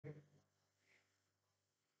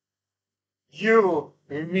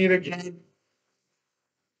We meet again.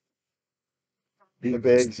 The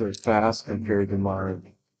bags are fast compared to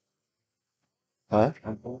mine. Huh?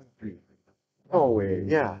 Oh, wait.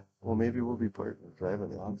 Yeah. Well, maybe we'll be partners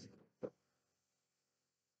driving along.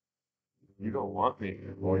 You don't want me.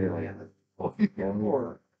 Oh, yeah. Oh,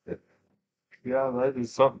 yeah. Yeah, that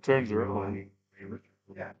is something turns around.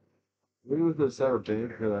 Yeah. We was this ever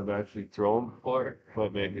big that I've actually thrown before,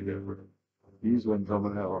 but maybe different. These ones I'm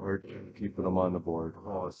gonna have a hard time keeping them on the board.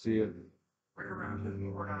 Oh, see it.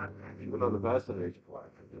 Even on the best of age.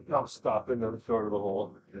 I'm stopping them short of the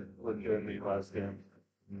hole. With Jermey last game.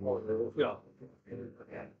 Yeah.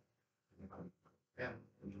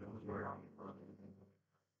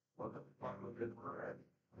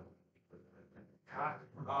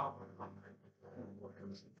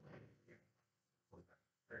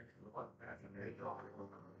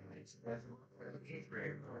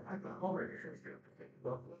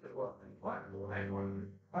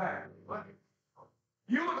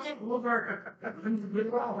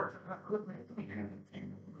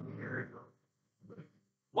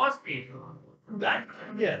 Must be. That,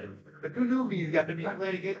 yeah. The good news got to be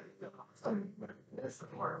playing it.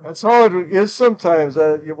 That's how it is sometimes.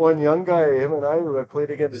 One young guy, him and I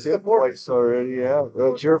played against him twice already. Yeah.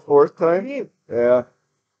 That's your fourth time? Yeah.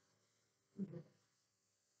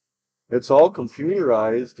 It's all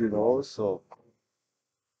computerized, so.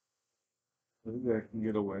 Maybe I can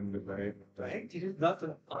get a win tonight. I hate to do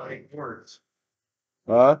nothing on words.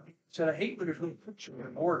 Huh? Said I hate when there's no picture on the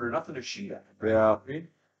board or nothing to shoot at. Yeah. Right?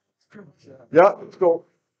 Yeah, let's go.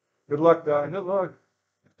 Good luck, Don. Good luck.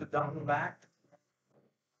 The down the back.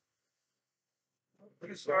 We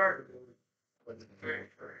can start.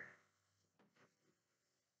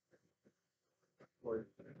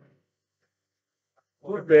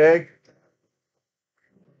 Good big.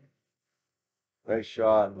 Nice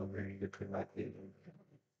shot.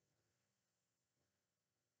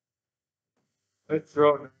 Let's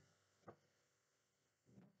throw it.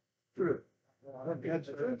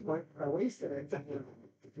 I wasted it.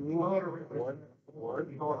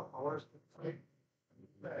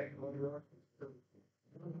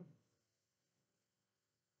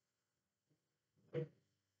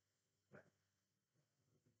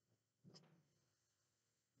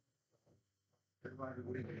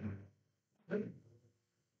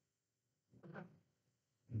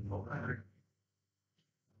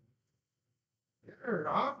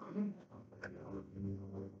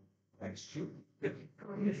 Thanks, shoot.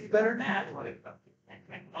 It's better than that.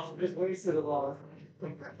 I just wasted a lot.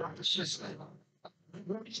 It's just.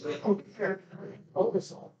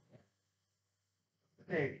 Focus on.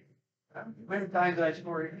 Hey, many times I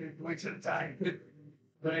score weeks at a time.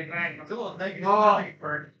 But I'm still a negative value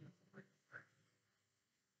for.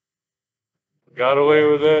 Got away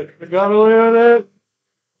with it. Got away with it.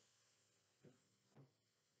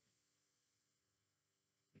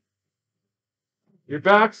 Your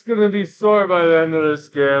back's gonna be sore by the end of this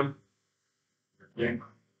game. Yeah.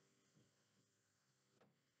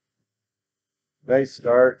 Nice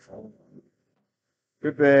start.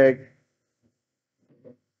 Good bag.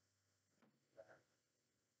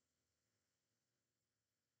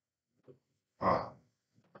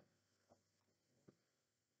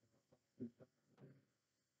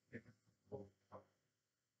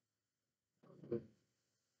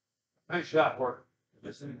 Nice shot, work.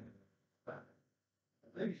 Listen.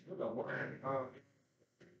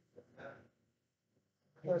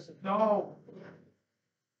 No.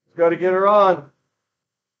 Got to get her on.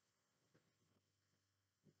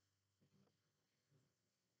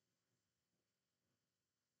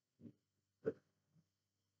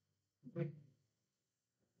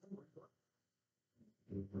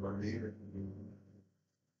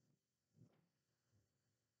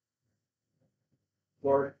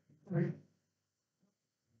 Lord.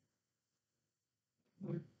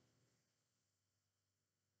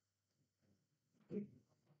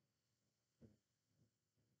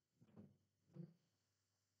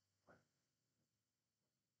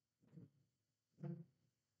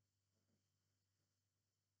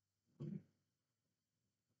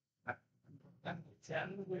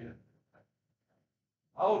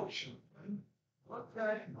 Ouch.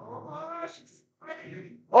 Okay.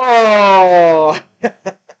 Oh!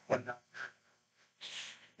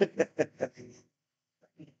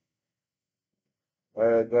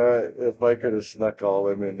 If I could have snuck all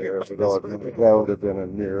them in there, that would have been a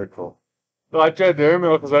miracle. So I tried the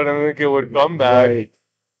airmail because I didn't think it would come back. Right.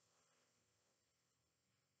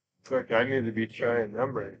 Look, I need to be trying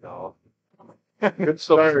them right now. Good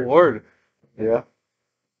So start. bored. Yeah.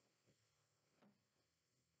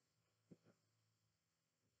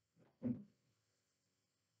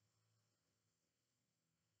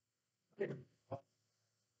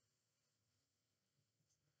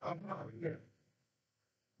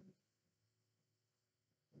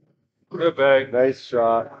 Good bag. Nice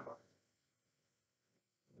shot.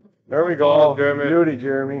 There we Oh, go. Jeremy. Beauty,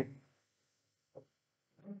 Jeremy.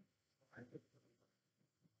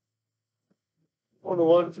 On the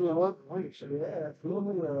 1, 2, and 1.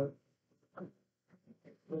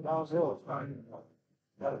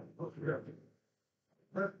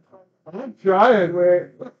 I'm trying,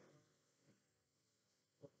 man.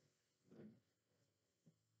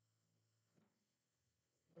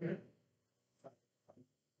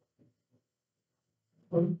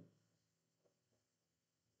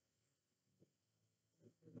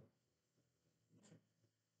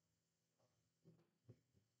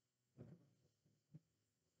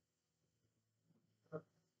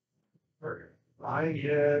 I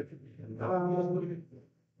get.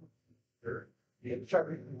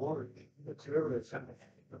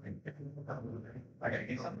 I gotta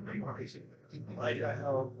get something more basic. I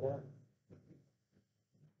know.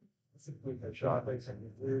 A shot like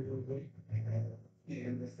something.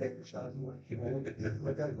 And the second shot is what he wanted.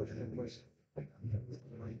 Like that was.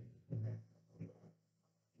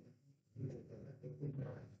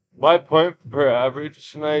 My point per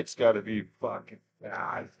average tonight's got to be fucking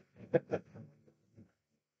bad.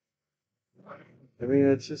 I mean,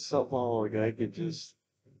 it's just something all a guy could just,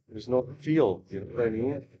 there's no feel, you know what I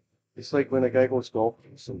mean? It's like when a guy goes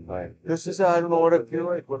golfing sometimes. This is, I don't know what I feel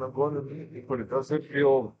like when I'm going to the meeting, but it doesn't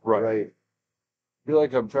feel right. Right. I feel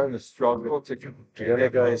like I'm trying to struggle to get The other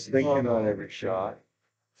guy's thinking on every shot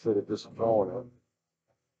instead of just throwing it.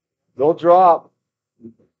 Don't drop.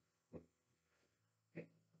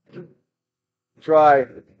 Try.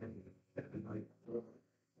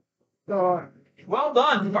 Well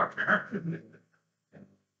done, partner.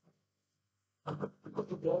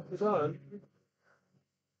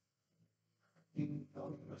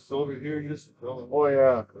 So over here, just Oh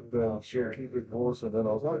yeah. Sure. Keep it close, and then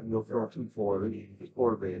I'll you'll throw 2-4.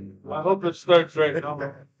 Four band. I hope it starts right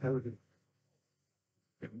now.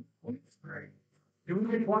 Do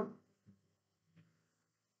we need one?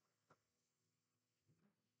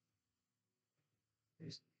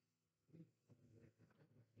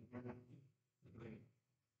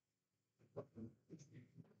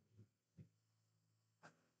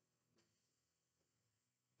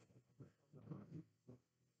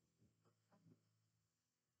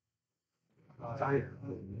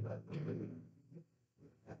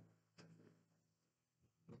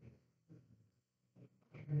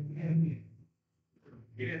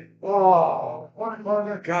 Oh,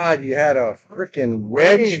 God, you had a freaking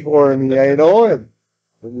wedge for me, I know it.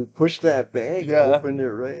 When you pushed that bag, you Yeah. opened it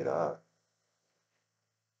right up.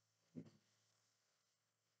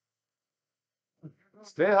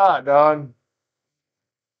 Stay hot, Don.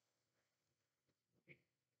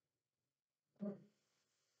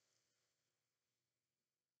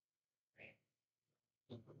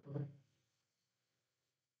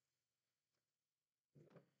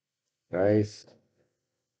 Nice.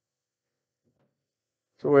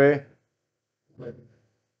 It's away.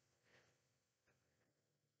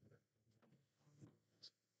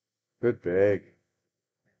 Good bag.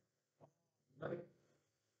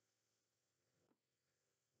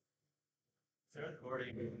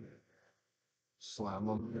 Slam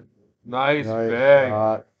them. Nice Nice bag.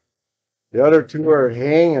 shot. The other two are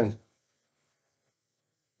hanging.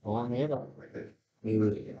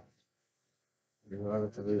 Maybe. You're out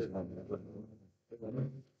of today's number.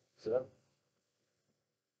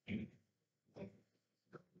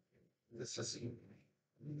 This is.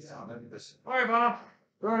 All right, Bob.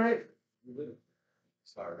 All right.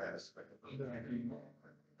 Sorry, guys.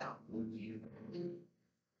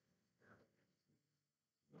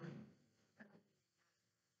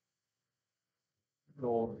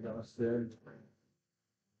 Go downstairs.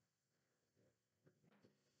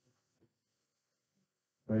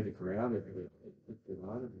 Right to ground it. Get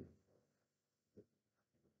out of here.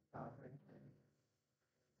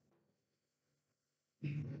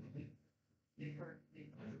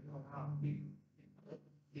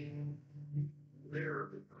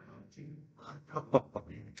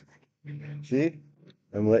 See?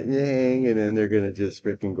 I'm letting you hang, and then they're gonna just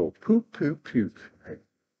freaking go poop, poop, poop.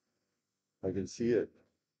 I can see it.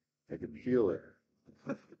 I can feel it.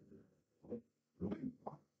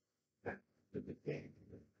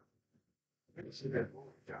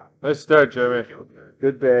 Nice start, Jeremy.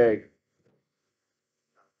 Good bag.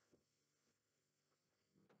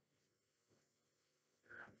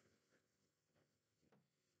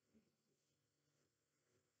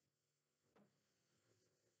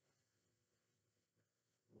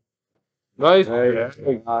 Nice Nice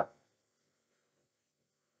bag. shot.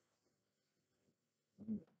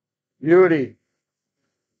 Beauty.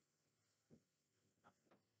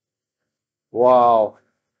 Wow.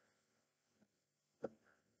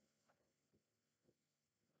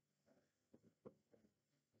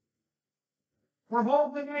 We're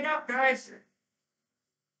holding it up, guys.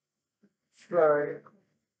 Sorry.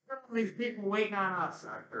 These people waiting on us.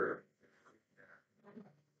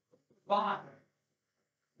 Bond.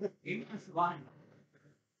 He wants to bind.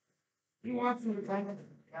 He wants to kind of.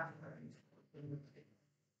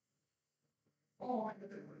 Oh, I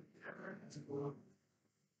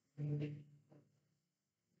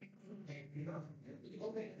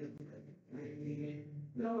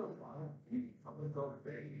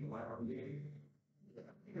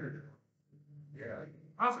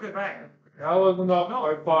That's a good bag. That wasn't up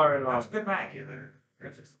quite far That's enough. a good bag, you there.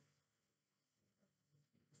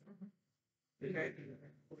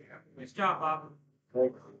 Nice job, Bob.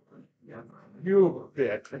 You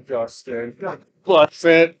bitch, Justin. Plus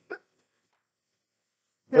it.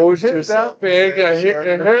 Oh, Hit that big. I hit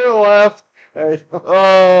your hair left.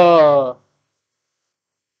 Oh.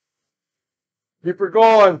 Keep her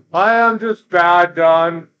going. I am just bad,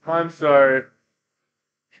 Don. I'm sorry.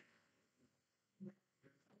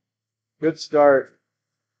 Good start.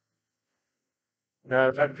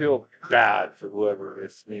 Man, I feel bad for whoever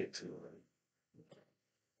missed me too.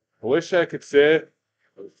 I wish I could say it.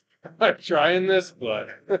 I'm trying this, but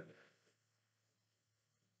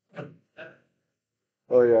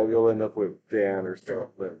Oh yeah, you'll end up with Dan or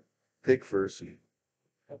something. Pick first.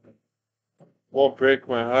 won't break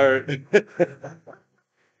my heart.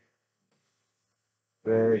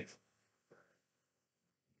 Thanks.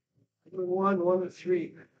 1,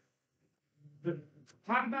 3.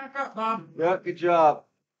 Time back up, Bob. Yeah, good job.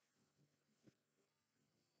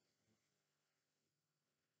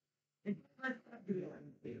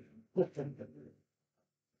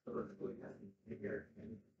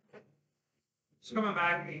 It's coming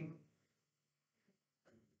back.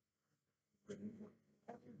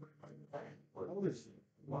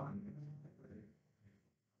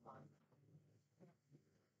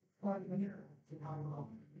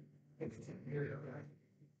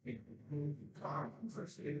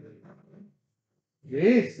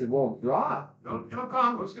 Jeez, it won't drop. Don't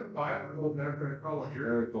come. Let's get by it. We'll never call it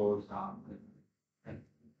There it goes.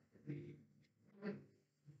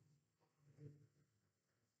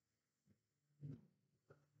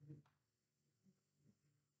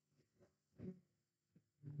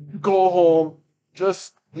 Go home.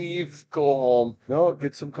 Just leave. Go home. No,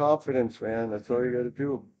 get some confidence, man. That's all you got to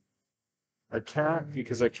do. I can't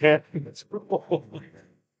because I can't control.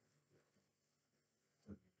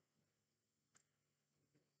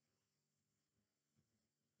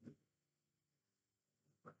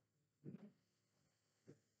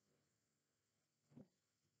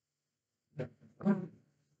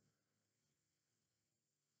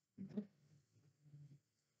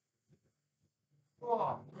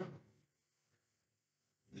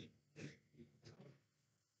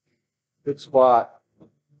 Good spot.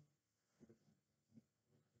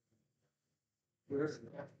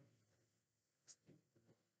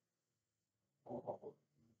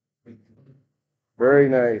 Very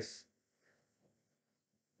nice.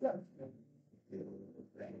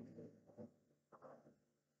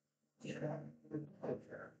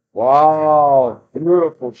 Wow,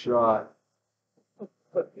 beautiful shot.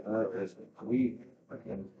 That is sweet.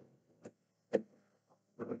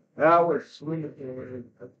 That was sweet.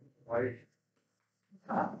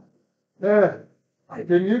 Yeah.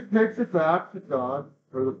 Can you pitch it back to Don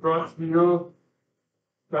or the front to you?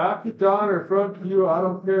 Back to Don or front to you? I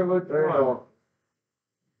don't care which There you one. go.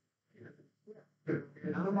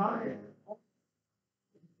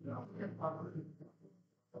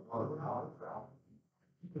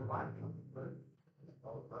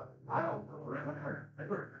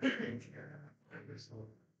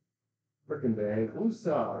 Freaking dang. Who's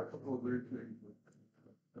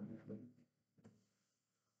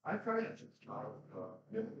I tried it.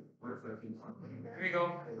 There you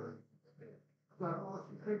go.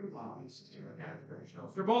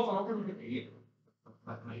 They're both open to eat.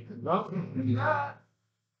 Nothing.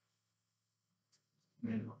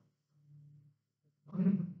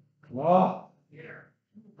 Wow.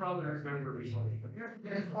 Probably remember me.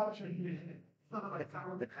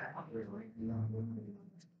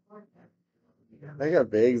 I got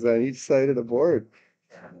bags on each side of the board.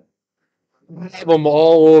 I have them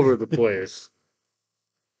all over the place.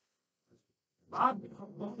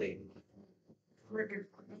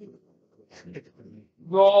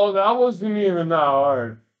 No, that wasn't even that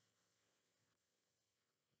hard.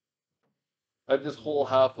 I just hold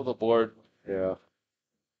half of the board. Yeah.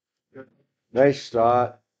 Nice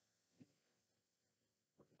shot.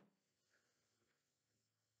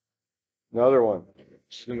 Another one.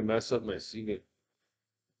 Just gonna mess up my seat.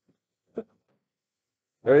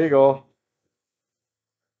 There you go.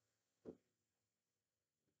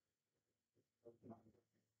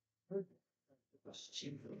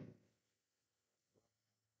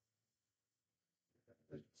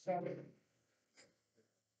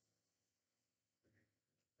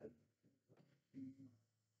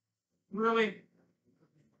 Really?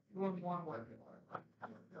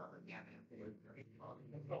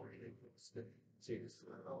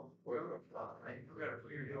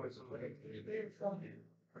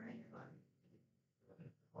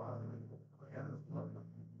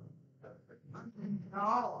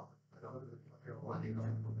 No.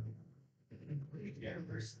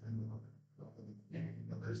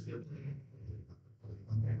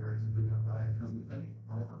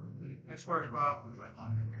 I swear to God.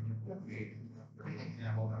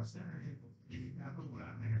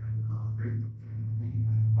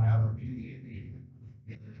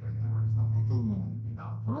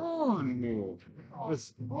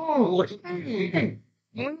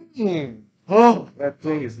 Oh, that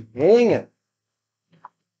thing is hanging.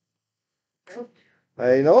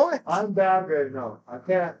 I know it. I'm bad right now. I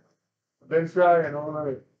can't. I've been trying all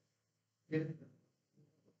night.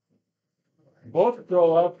 Both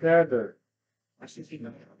throw left-hander.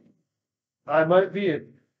 I might be it.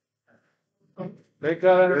 They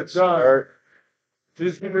got Good it done. start.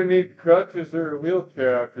 She's gonna need crutches or a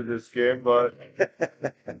wheelchair after this game, but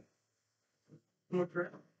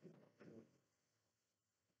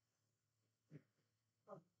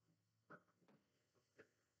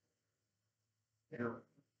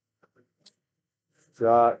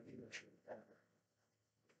Shot.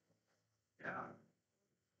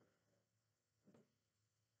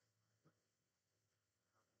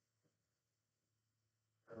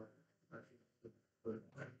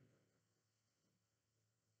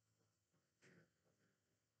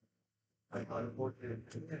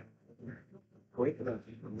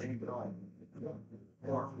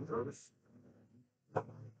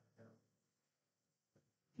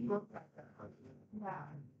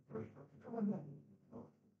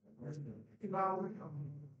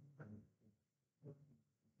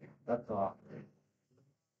 that's all.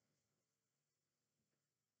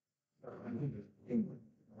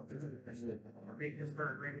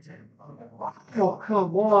 Oh,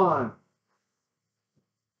 come on.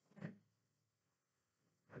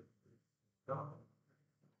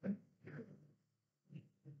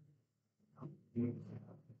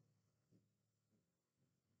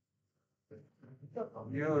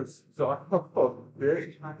 Yes, so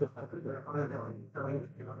big.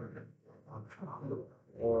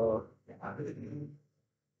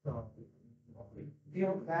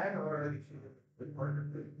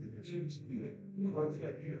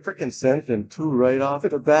 Freaking sent them two right off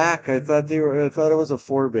the back. I thought it was a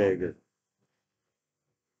four-bagger.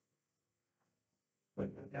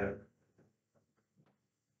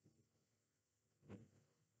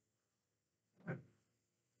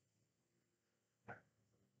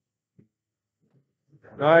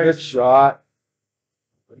 Good Nice. shot.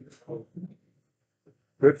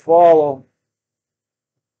 Good follow.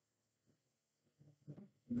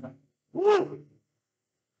 Woo.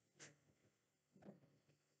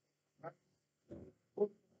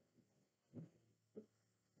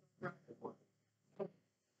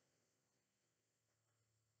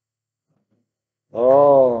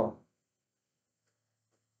 Oh.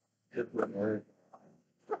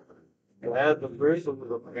 Glad the first one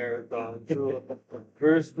was a marathon too.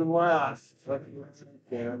 First and last.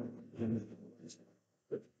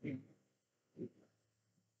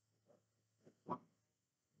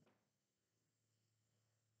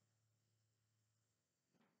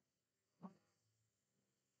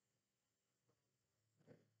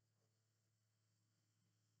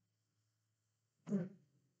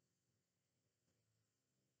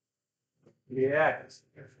 Yes.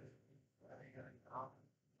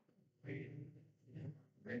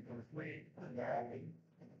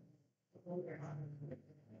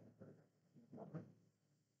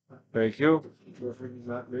 Thank you.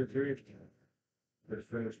 Just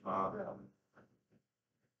finished, Bob.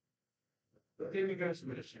 Give me guys a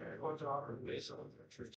minute. What's our base on the church?